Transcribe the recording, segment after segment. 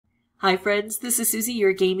Hi friends, this is Suzy,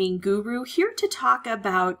 your gaming guru, here to talk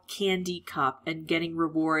about Candy Cup and getting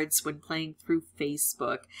rewards when playing through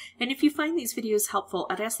Facebook. And if you find these videos helpful,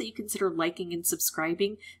 I'd ask that you consider liking and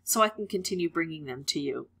subscribing so I can continue bringing them to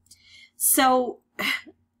you. So,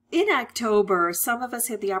 in October, some of us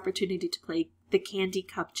had the opportunity to play the Candy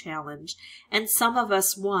Cup Challenge, and some of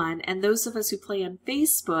us won, and those of us who play on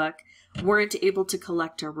Facebook weren't able to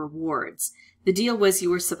collect our rewards. The deal was you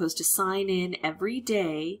were supposed to sign in every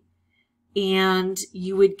day, and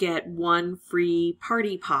you would get one free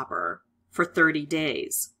party popper for 30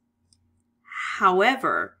 days.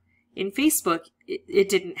 However, in Facebook, it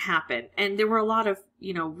didn't happen. And there were a lot of,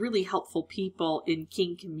 really helpful people in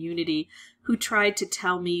King community who tried to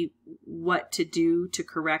tell me what to do to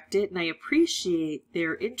correct it. And I appreciate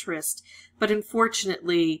their interest. But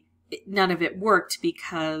unfortunately, none of it worked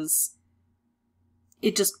because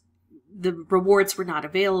the rewards were not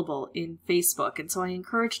available in Facebook. And so I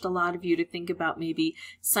encouraged a lot of you to think about maybe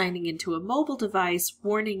signing into a mobile device,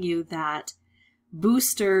 warning you that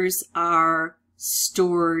boosters are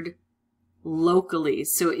stored locally.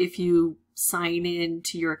 So if you sign in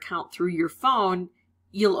to your account through your phone,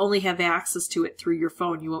 you'll only have access to it through your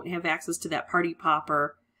phone. You won't have access to that party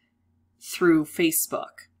popper through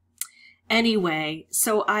Facebook. Anyway,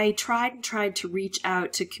 so I tried to reach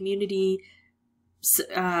out to community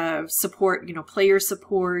support, player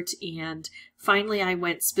support, and finally I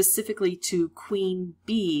went specifically to Queen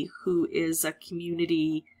Bee, who is a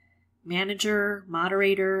community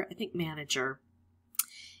moderator, I think manager.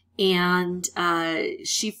 And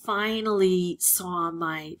she finally saw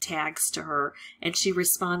my tags to her, and she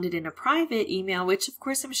responded in a private email, which of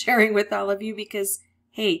course I'm sharing with all of you because,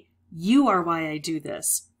 hey, you are why I do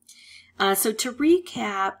this. So to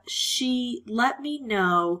recap, she let me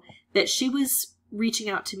know that she was reaching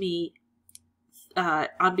out to me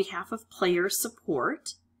on behalf of player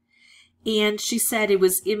support, and she said it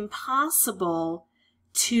was impossible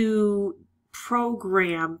to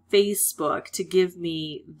program Facebook to give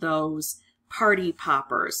me those party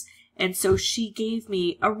poppers, and so she gave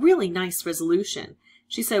me a really nice resolution.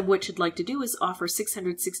 She said what she'd like to do is offer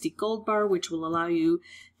 660 gold bar, which will allow you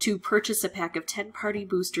to purchase a pack of 10 party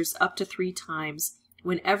boosters up to 3 times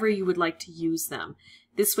whenever you would like to use them.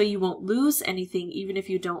 This way you won't lose anything even if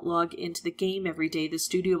you don't log into the game every day. The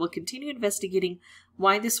studio will continue investigating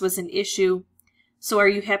why this was an issue. So are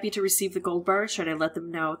you happy to receive the gold bar? Should I let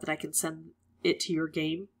them know that I can send it to your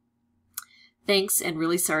game? Thanks, and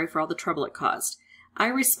really sorry for all the trouble it caused. I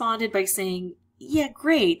responded by saying, yeah,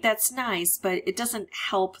 great, that's nice, but it doesn't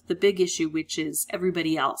help the big issue, which is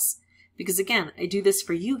everybody else. Because again, I do this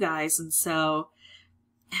for you guys, and so,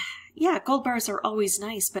 yeah, gold bars are always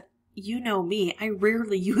nice, but you know me, I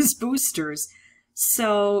rarely use boosters,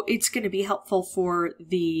 so it's going to be helpful for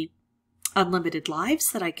the unlimited lives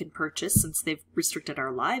that I can purchase since they've restricted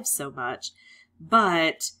our lives so much.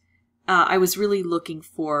 But I was really looking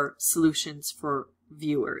for solutions for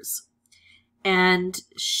viewers. And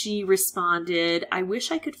she responded, I wish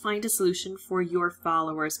I could find a solution for your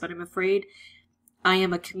followers, but I'm afraid I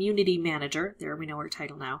am a community manager, there we know her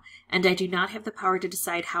title now, and I do not have the power to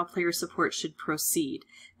decide how player support should proceed.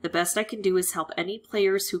 The best I can do is help any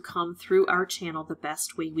players who come through our channel the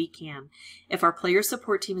best way we can. If our player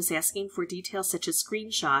support team is asking for details such as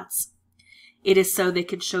screenshots, it is so they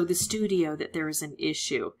can show the studio that there is an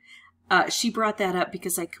issue. She brought that up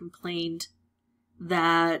because I complained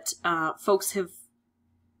that folks have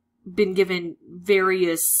been given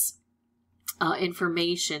various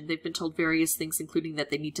information. They've been told various things, including that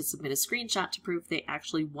they need to submit a screenshot to prove they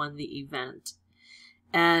actually won the event.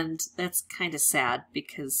 And that's kind of sad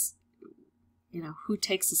because, who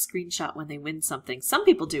takes a screenshot when they win something? Some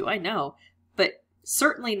people do, I know, but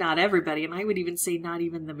certainly not everybody, and I would even say not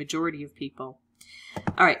even the majority of people.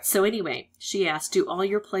 All right, so anyway, she asked, do all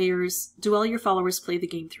your followers play the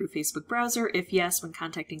game through Facebook browser? If yes, when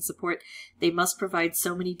contacting support, they must provide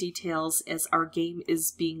so many details as our game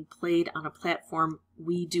is being played on a platform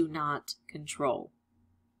we do not control.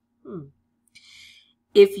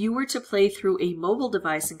 If you were to play through a mobile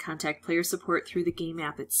device and contact player support through the game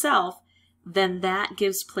app itself, then that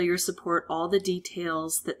gives player support all the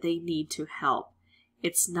details that they need to help.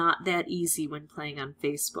 It's not that easy when playing on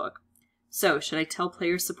Facebook. So, should I tell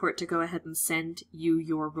player support to go ahead and send you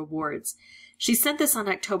your rewards? She sent this on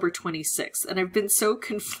October 26th, and I've been so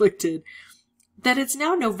conflicted that it's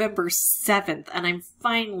now November 7th, and I'm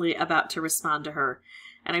finally about to respond to her.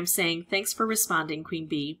 And I'm saying, thanks for responding, Queen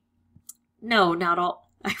Bee. No, not all.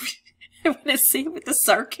 I'm going to say it with the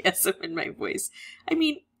sarcasm in my voice. I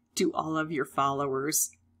mean, do all of your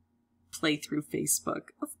followers play through Facebook?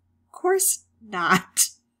 Of course not.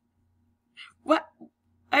 What?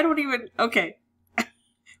 I don't even, okay.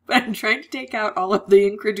 But I'm trying to take out all of the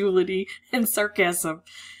incredulity and sarcasm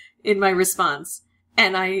in my response.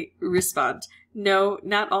 And I respond, no,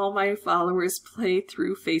 not all my followers play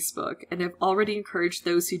through Facebook, and I've already encouraged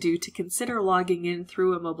those who do to consider logging in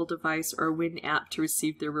through a mobile device or a Win app to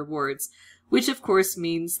receive their rewards, which of course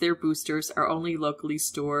means their boosters are only locally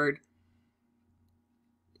stored.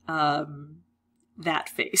 That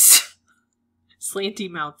face. Slanty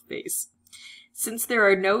mouth face. Since there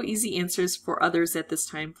are no easy answers for others at this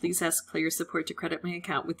time, please ask player support to credit my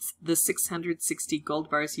account with the 660 gold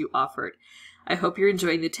bars you offered. I hope you're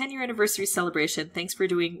enjoying the 10-year anniversary celebration. Thanks for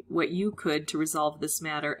doing what you could to resolve this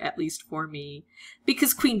matter, at least for me.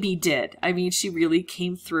 Because Queen Bee did. I mean, she really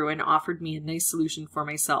came through and offered me a nice solution for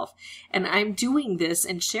myself. And I'm doing this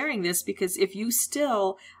and sharing this because if you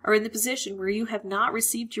still are in the position where you have not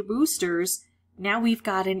received your boosters, now we've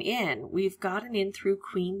gotten in. We've gotten in through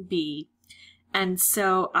Queen Bee. And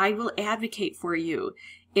so I will advocate for you.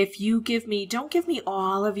 If you give me, don't give me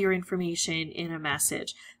all of your information in a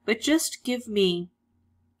message, but just give me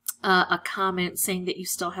a comment saying that you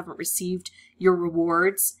still haven't received your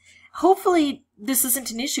rewards. Hopefully this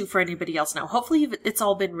isn't an issue for anybody else now. Hopefully it's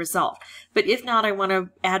all been resolved. But if not, I want to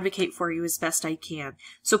advocate for you as best I can.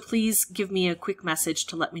 So please give me a quick message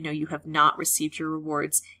to let me know you have not received your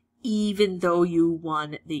rewards, even though you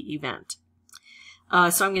won the event.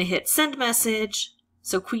 So I'm going to hit send message.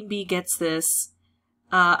 So Queen Bee gets this.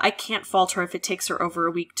 I can't fault her if it takes her over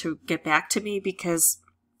a week to get back to me because,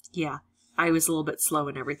 yeah, I was a little bit slow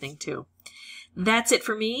and everything too. That's it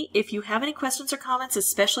for me. If you have any questions or comments,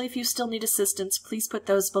 especially if you still need assistance, please put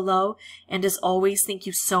those below. And as always, thank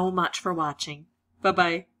you so much for watching.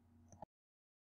 Bye-bye.